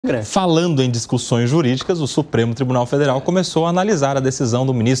Falando em discussões jurídicas, o Supremo Tribunal Federal começou a analisar a decisão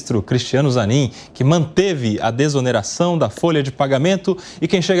do ministro Cristiano Zanin, que manteve a desoneração da folha de pagamento. E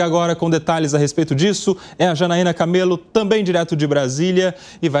quem chega agora com detalhes a respeito disso é a Janaína Camelo, também direto de Brasília,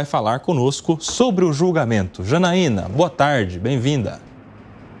 e vai falar conosco sobre o julgamento. Janaína, boa tarde, bem-vinda.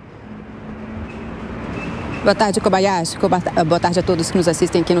 Boa tarde, Kobayashi. Boa tarde a todos que nos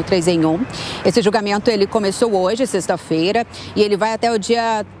assistem aqui no 3 em 1. Esse julgamento ele começou hoje, sexta-feira, e ele vai até o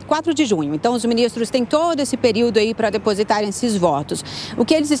dia 4 de junho. Então, os ministros têm todo esse período aí para depositarem esses votos. O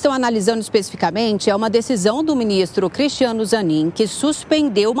que eles estão analisando especificamente é uma decisão do ministro Cristiano Zanin, que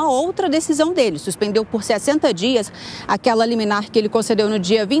suspendeu uma outra decisão dele. Suspendeu por 60 dias aquela liminar que ele concedeu no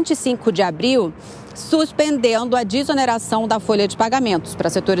dia 25 de abril, suspendendo a desoneração da folha de pagamentos para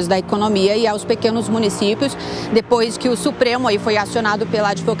setores da economia e aos pequenos municípios, depois que o Supremo aí foi acionado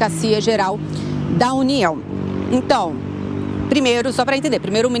pela Advocacia Geral da União. Então, primeiro, só para entender,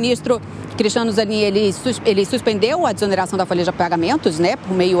 primeiro o ministro Cristiano Zanin, ele suspendeu a desoneração da folha de pagamentos, né,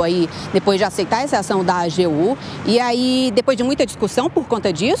 por meio aí, depois de aceitar essa ação da AGU, e aí, depois de muita discussão por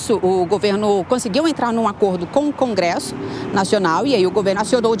conta disso, o governo conseguiu entrar num acordo com o Congresso Nacional, e aí o governo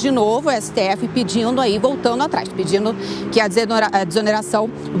acionou de novo o STF pedindo aí, voltando atrás, pedindo que a desoneração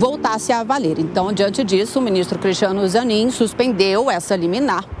voltasse a valer. Então, diante disso, o ministro Cristiano Zanin suspendeu essa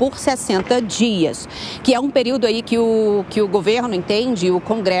liminar por 60 dias, que é um período aí que o governo entende, o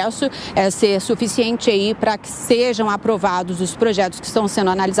Congresso, ser suficiente aí para que sejam aprovados os projetos que estão sendo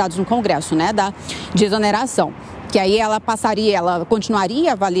analisados no Congresso, né, da desoneração. Que aí ela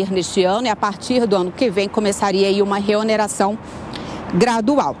continuaria a valer neste ano e a partir do ano que vem começaria aí uma reoneração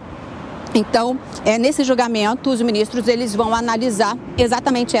gradual. Então, nesse julgamento, os ministros eles vão analisar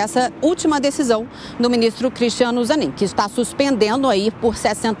exatamente essa última decisão do ministro Cristiano Zanin, que está suspendendo aí por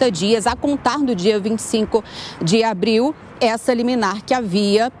 60 dias, a contar do dia 25 de abril, essa liminar que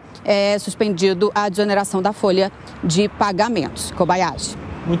havia suspendido a desoneração da folha de pagamentos. Kobayashi.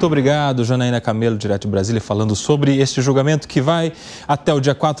 Muito obrigado, Janaína Camelo, direto de Brasília, falando sobre este julgamento que vai até o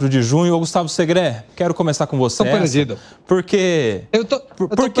dia 4 de junho. Ô, Gustavo Seguirá, quero começar com você. Estou perdido. Por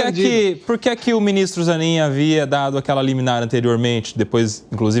que é que o ministro Zanin havia dado aquela liminar anteriormente, depois,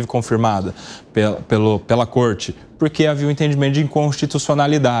 inclusive, confirmada pela Corte? Porque havia um entendimento de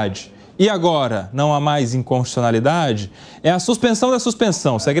inconstitucionalidade. E agora, não há mais inconstitucionalidade? É a suspensão da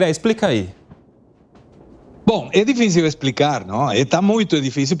suspensão. Seguirá, explica aí. Bom, é difícil explicar, não? Está muito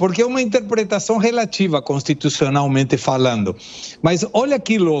difícil, porque é uma interpretação relativa constitucionalmente falando. Mas olha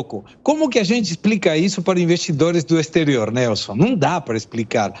que louco, como que a gente explica isso para investidores do exterior, Nelson? Não dá para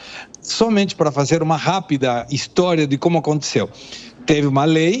explicar. Somente para fazer uma rápida história de como aconteceu. Teve uma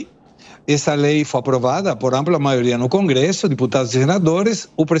lei. Essa lei foi aprovada por ampla maioria no Congresso, deputados e senadores.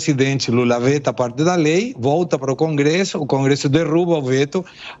 O presidente Lula veta parte da lei, volta para o Congresso derruba o veto.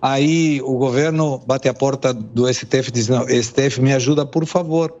 Aí o governo bate a porta do STF e diz, não, STF, me ajuda, por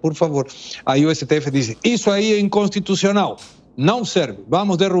favor, por favor. Aí o STF diz, isso aí é inconstitucional, não serve,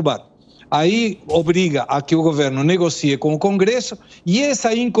 vamos derrubar. Aí obriga a que o governo negocie com o Congresso e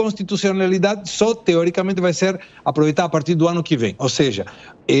essa inconstitucionalidade só teoricamente vai ser aproveitada a partir do ano que vem. Ou seja,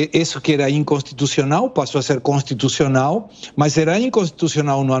 isso que era inconstitucional passou a ser constitucional, mas será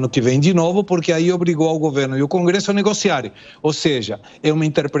inconstitucional no ano que vem de novo, porque aí obrigou o governo e o Congresso a negociarem. Ou seja, é uma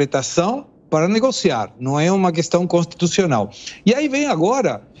interpretação para negociar, não é uma questão constitucional. E aí vem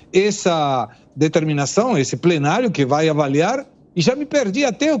agora essa determinação, esse plenário que vai avaliar. E já me perdi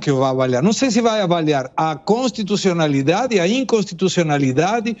até o que vai avaliar. Não sei se vai avaliar a constitucionalidade, a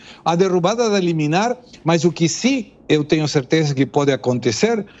inconstitucionalidade, a derrubada da liminar, mas o que sim eu tenho certeza que pode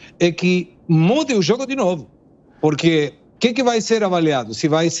acontecer é que mude o jogo de novo. Porque o que vai ser avaliado? Se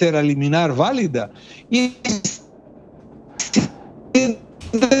vai ser a liminar válida?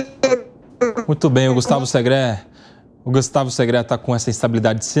 Muito bem, o Gustavo Seguirá. O Gustavo Seguirá está com essa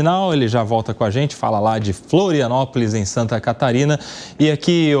instabilidade de sinal, ele já volta com a gente, fala lá de Florianópolis, em Santa Catarina. E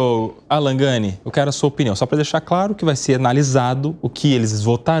aqui, Alan Gani, eu quero a sua opinião, só para deixar claro que vai ser analisado, o que eles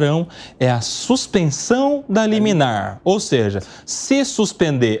votarão é a suspensão da liminar. Ou seja, se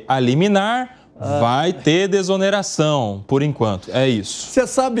suspender a liminar, vai ter desoneração, por enquanto, é isso. Você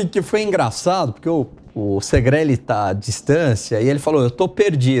sabe que foi engraçado, porque o Seguirá está à distância e ele falou, eu estou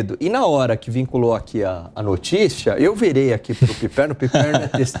perdido. E na hora que vinculou aqui a notícia, eu virei aqui para o Piperno é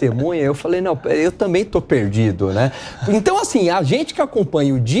testemunha, eu falei, não, eu também estou perdido, né? Então, assim, a gente que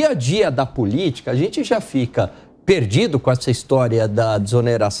acompanha o dia a dia da política, a gente já fica perdido com essa história da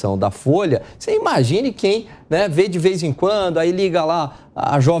desoneração da folha. Você imagine quem, né, vê de vez em quando, aí liga lá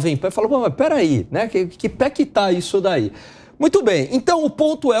a Jovem e fala, mas peraí, né, que pé que tá isso daí? Muito bem, então o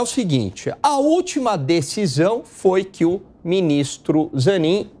ponto é o seguinte, a última decisão foi que o ministro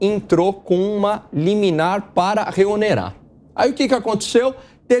Zanin entrou com uma liminar para reonerar. Aí o que aconteceu?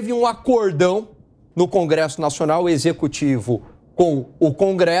 Teve um acordão no Congresso Nacional, o Executivo com o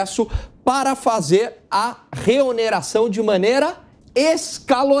Congresso, para fazer a reoneração de maneira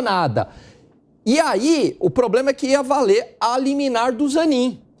escalonada. E aí, o problema é que ia valer a liminar do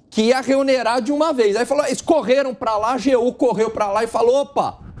Zanin, que ia reonerar de uma vez. Aí falou, eles correram para lá, a AGU correu para lá e falou,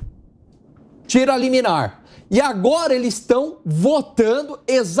 opa, tira a liminar. E agora eles estão votando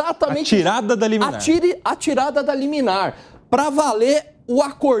exatamente... A tirada da liminar. A tirada da liminar, para valer o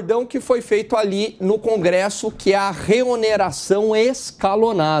acordão que foi feito ali no Congresso, que é a reoneração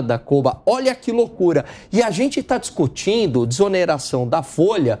escalonada, Koba. Olha que loucura. E a gente está discutindo desoneração da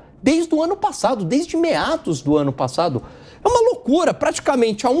folha desde o ano passado, desde meados do ano passado. É uma loucura,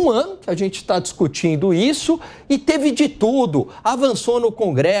 praticamente há um ano que a gente está discutindo isso e teve de tudo. Avançou no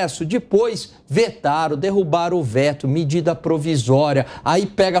Congresso, depois vetaram, derrubaram o veto, medida provisória, aí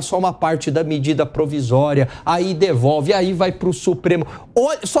pega só uma parte da medida provisória, aí devolve, aí vai para o Supremo.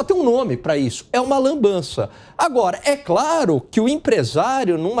 Olha, só tem um nome para isso, é uma lambança. Agora, é claro que o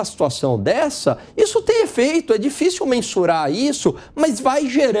empresário, numa situação dessa, isso tem efeito, é difícil mensurar isso, mas vai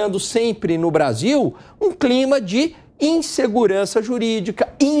gerando sempre no Brasil um clima de insegurança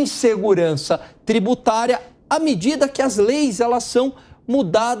jurídica, insegurança tributária, à medida que as leis elas são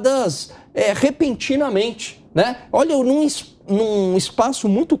mudadas repentinamente, né? Olha, num espaço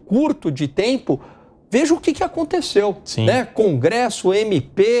muito curto de tempo, veja o que aconteceu, né? Congresso,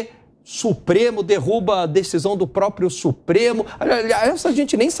 MP, Supremo, derruba a decisão do próprio Supremo. Aliás, a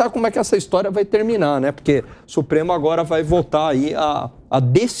gente nem sabe como é que essa história vai terminar, né? Porque o Supremo agora vai votar aí a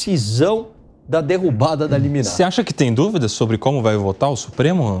decisão da derrubada da liminar. Você acha que tem dúvidas sobre como vai votar o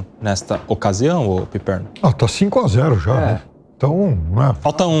Supremo nesta ocasião, ô Piperno? Tá 5-0 já, né? Então, né?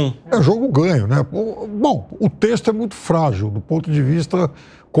 Falta um. É jogo ganho, né? Bom, o texto é muito frágil do ponto de vista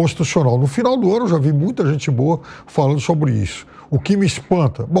constitucional. No final do ano eu já vi muita gente boa falando sobre isso. O que me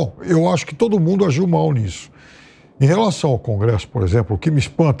espanta, bom, eu acho que todo mundo agiu mal nisso. Em relação ao Congresso, por exemplo, o que me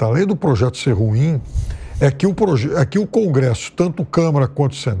espanta, além do projeto ser ruim, é que o Congresso, tanto Câmara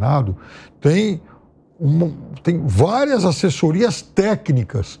quanto Senado, tem várias assessorias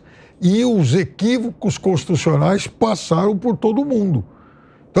técnicas e os equívocos constitucionais passaram por todo mundo.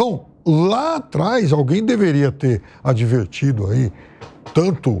 Então, lá atrás, alguém deveria ter advertido aí,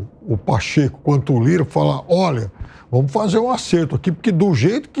 tanto o Pacheco quanto o Lira, falar, olha, vamos fazer um acerto aqui, porque do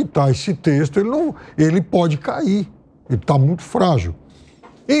jeito que está esse texto, ele pode cair, ele está muito frágil.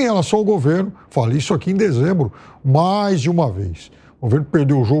 Em relação ao governo, falei isso aqui em dezembro, mais de uma vez. O governo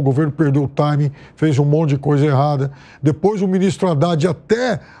perdeu o jogo, o governo perdeu o timing, fez um monte de coisa errada. Depois o ministro Haddad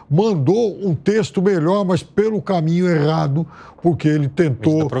até mandou um texto melhor, mas pelo caminho errado, porque ele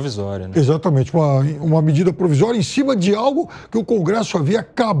tentou... Medida provisória, né? Exatamente, uma medida provisória em cima de algo que o Congresso havia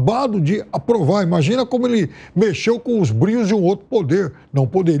acabado de aprovar. Imagina como ele mexeu com os brilhos de um outro poder. Não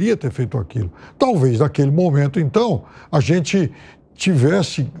poderia ter feito aquilo. Talvez naquele momento, então, a gente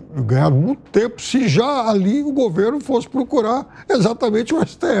tivesse ganhado muito tempo se já ali o governo fosse procurar exatamente o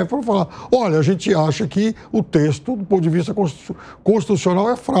STF para falar, olha, a gente acha que o texto, do ponto de vista constitucional,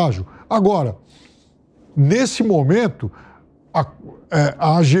 é frágil. Agora, nesse momento, a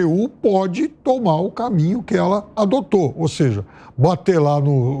AGU pode tomar o caminho que ela adotou, ou seja, bater lá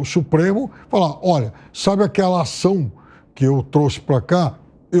no Supremo e falar, olha, sabe aquela ação que eu trouxe para cá?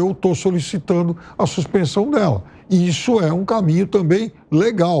 Eu estou solicitando a suspensão dela. E isso é um caminho também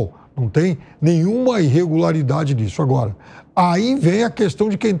legal, não tem nenhuma irregularidade nisso. Agora, aí vem a questão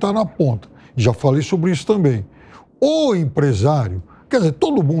de quem está na ponta. Já falei sobre isso também. O empresário, quer dizer,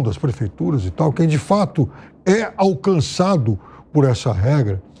 todo mundo, as prefeituras e tal, quem de fato é alcançado por essa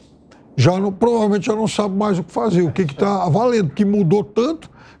regra, provavelmente já não sabe mais o que fazer, o que está valendo, que mudou tanto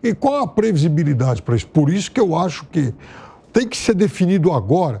e qual a previsibilidade para isso. Por isso que eu acho que tem que ser definido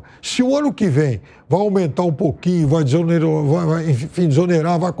agora. Se o ano que vem vai aumentar um pouquinho, vai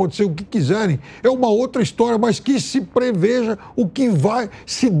desonerar, vai acontecer o que quiserem, é uma outra história, mas que se preveja o que vai,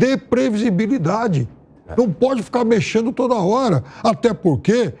 se dê previsibilidade. Não pode ficar mexendo toda hora, até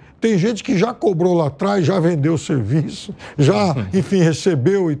porque tem gente que já cobrou lá atrás, já vendeu o serviço, já, enfim,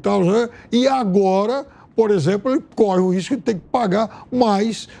 recebeu e tal, né? E agora, por exemplo, ele corre o risco de ter que pagar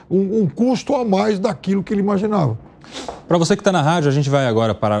mais, um custo a mais daquilo que ele imaginava. Para você que está na rádio, a gente vai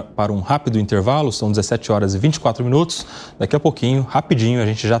agora para um rápido intervalo, são 17 horas e 24 minutos. Daqui a pouquinho, rapidinho, a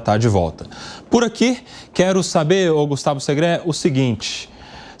gente já está de volta. Por aqui, quero saber, ô Gustavo Segré, o seguinte: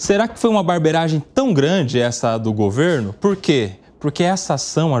 será que foi uma barbeiragem tão grande essa do governo? Por quê? Porque essa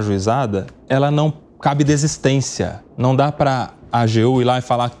ação ajuizada, ela não cabe desistência. Não dá para a AGU ir lá e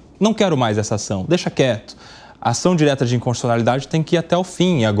falar, não quero mais essa ação, deixa quieto. A ação direta de inconstitucionalidade tem que ir até o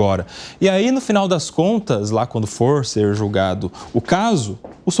fim agora. E aí, no final das contas, lá quando for ser julgado o caso,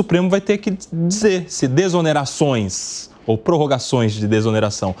 o Supremo vai ter que dizer se desonerações ou prorrogações de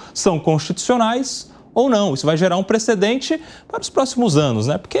desoneração são constitucionais ou não. Isso vai gerar um precedente para os próximos anos,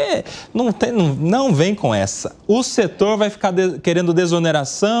 né? Porque não vem com essa. O setor vai ficar querendo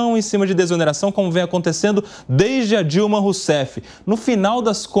desoneração em cima de desoneração, como vem acontecendo desde a Dilma Rousseff. No final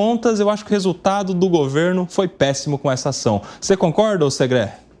das contas, eu acho que o resultado do governo foi péssimo com essa ação. Você concorda, ou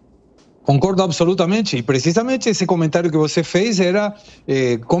Segré? Concordo absolutamente, e precisamente esse comentário que você fez era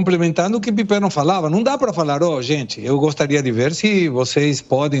complementando o que o Piperno falava. Não dá para falar, gente, eu gostaria de ver se vocês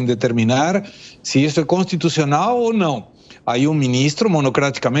podem determinar se isso é constitucional ou não. Aí o ministro,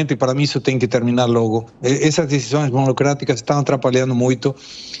 monocraticamente, para mim isso tem que terminar logo, essas decisões monocráticas estão atrapalhando muito,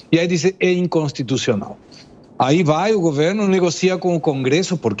 e aí diz, é inconstitucional. Aí vai o governo, negocia com o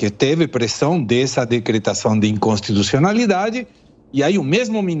Congresso, porque teve pressão dessa decretação de inconstitucionalidade. E aí o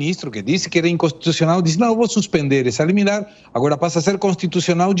mesmo ministro que disse que era inconstitucional disse, não, eu vou suspender essa liminar, agora passa a ser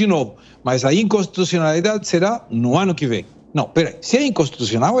constitucional de novo. Mas a inconstitucionalidade será no ano que vem. Não, peraí, se é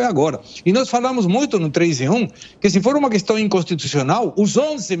inconstitucional é agora. E nós falamos muito no 3 em 1, que se for uma questão inconstitucional, os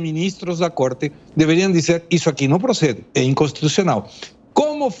 11 ministros da Corte deveriam dizer, isso aqui não procede, é inconstitucional.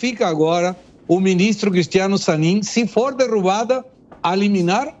 Como fica agora o ministro Cristiano Zanin se for derrubada a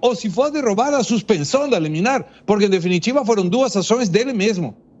liminar ou se for derrubada a suspensão da liminar, porque em definitiva foram duas ações dele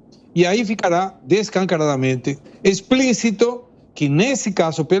mesmo. E aí ficará descancaradamente explícito que nesse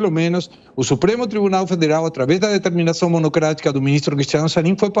caso, pelo menos, o Supremo Tribunal Federal, através da determinação monocrática do ministro Cristiano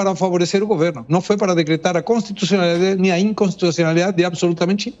Zanin, foi para favorecer o governo, não foi para decretar a constitucionalidade nem a inconstitucionalidade de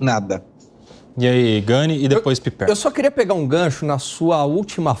absolutamente nada. E aí, Gani e depois Piperno. Eu só queria pegar um gancho na sua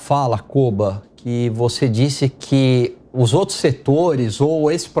última fala, Koba, que você disse que os outros setores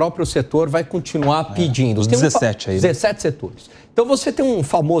ou esse próprio setor vai continuar pedindo. Os 17 aí. 17 setores. Então você tem um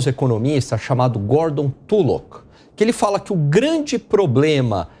famoso economista chamado Gordon Tullock, que ele fala que o grande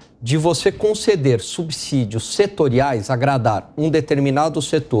problema de você conceder subsídios setoriais, agradar um determinado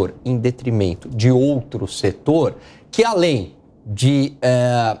setor em detrimento de outro setor, que além de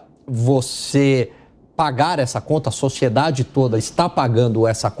você pagar essa conta, a sociedade toda está pagando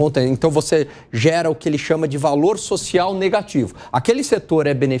essa conta, então você gera o que ele chama de valor social negativo. Aquele setor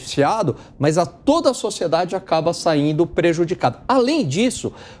é beneficiado, mas toda a sociedade acaba saindo prejudicada. Além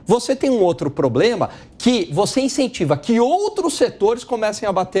disso, você tem um outro problema que você incentiva que outros setores comecem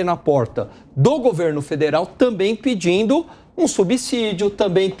a bater na porta do governo federal também pedindo um subsídio,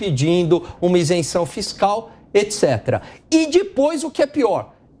 também pedindo uma isenção fiscal, etc. E depois, o que é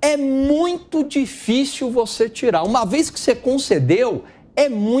pior, é muito difícil você tirar. Uma vez que você concedeu, é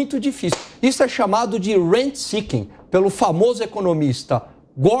muito difícil. Isso é chamado de rent seeking, pelo famoso economista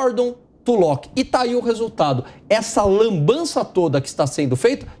Gordon Tullock. E tá aí o resultado. Essa lambança toda que está sendo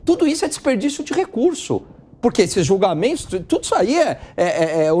feita, tudo isso é desperdício de recurso. Porque esses julgamentos, tudo isso aí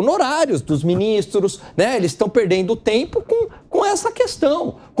é honorários dos ministros, né? Eles estão perdendo tempo com essa questão.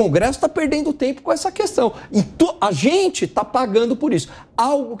 O Congresso está perdendo tempo com essa questão. E a gente está pagando por isso.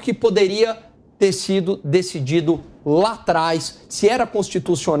 Algo que poderia ter sido decidido lá atrás, se era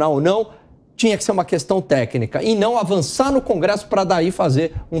constitucional ou não, tinha que ser uma questão técnica e não avançar no Congresso para daí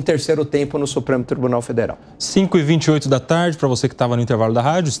fazer um terceiro tempo no Supremo Tribunal Federal. 5h28 da tarde, para você que estava no intervalo da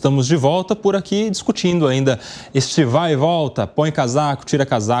rádio, estamos de volta por aqui discutindo ainda este vai e volta, põe casaco, tira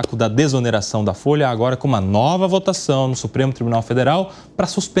casaco da desoneração da folha, agora com uma nova votação no Supremo Tribunal Federal para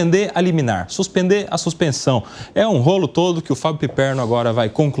suspender a liminar, suspender a suspensão. É um rolo todo que o Fábio Piperno agora vai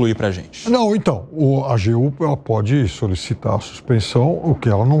concluir para a gente. Não, então, a AGU ela pode solicitar a suspensão, o que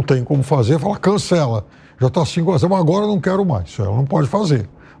ela não tem como fazer, ela cancela, já está 5-0, mas agora não quero mais, isso ela não pode fazer.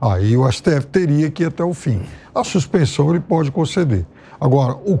 Aí o STF teria que ir até o fim. A suspensão ele pode conceder.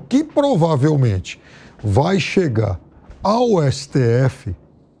 Agora, o que provavelmente vai chegar ao STF,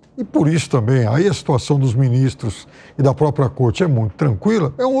 e por isso também, aí a situação dos ministros e da própria Corte é muito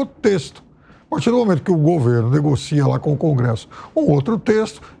tranquila, é um outro texto. A partir do momento que o governo negocia lá com o Congresso um outro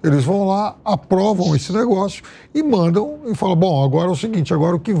texto, eles vão lá, aprovam esse negócio e mandam e falam, bom, agora é o seguinte,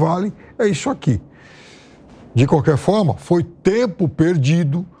 agora o que vale é isso aqui. De qualquer forma, foi tempo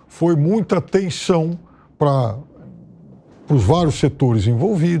perdido, foi muita tensão para os vários setores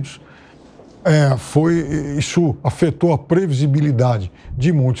envolvidos, isso afetou a previsibilidade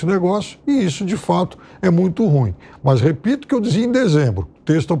de muitos negócios e isso, de fato, é muito ruim. Mas repito o que eu dizia em dezembro, o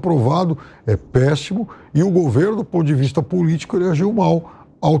texto aprovado é péssimo e o governo, do ponto de vista político, ele agiu mal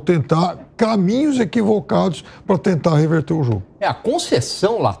ao tentar caminhos equivocados para tentar reverter o jogo. A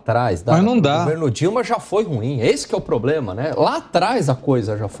concessão lá atrás do governo Dilma já foi ruim, esse que é o problema, né? Lá atrás a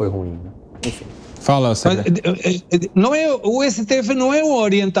coisa já foi ruim, né? Enfim. Fala, Segre. Não é, o STF não é o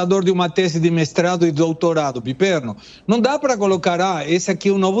orientador de uma tese de mestrado e doutorado, Piperno. Não dá para colocar, esse aqui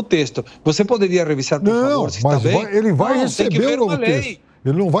é um novo texto. Você poderia revisar, por favor, se está bem? Ele vai receber o novo texto.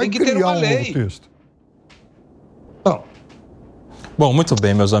 Ele não vai criar um novo texto. Bom, muito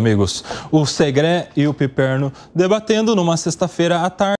bem, meus amigos. O Segre e o Piperno debatendo numa sexta-feira à tarde.